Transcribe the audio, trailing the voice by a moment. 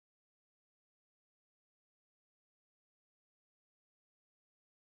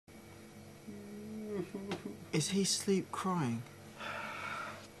Is he sleep crying?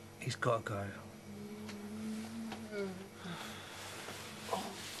 He's got to go.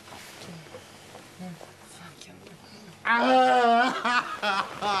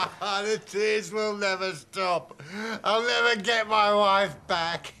 The tears will never stop. I'll never get my wife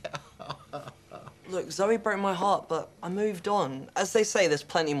back. Look, Zoe broke my heart, but I moved on. As they say, there's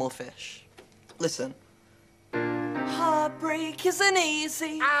plenty more fish. Listen. Heartbreak isn't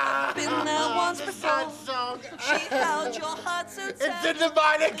easy. I've been there once before. Song. She held your heart so tight. It's in the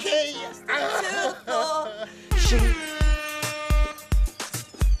minor key. To the floor. She...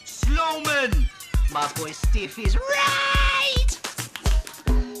 Sloman! My boy Stiff is right!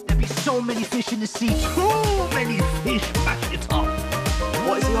 There'd be so many fish in the sea, too many fish, mash it up.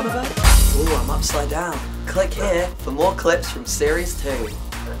 What is he on about? Ooh, I'm upside down. Click here for more clips from Series 2.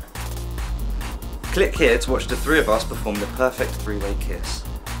 Click here to watch the three of us perform the perfect three-way kiss.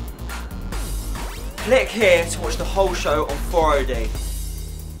 Click here to watch the whole show on 4OD.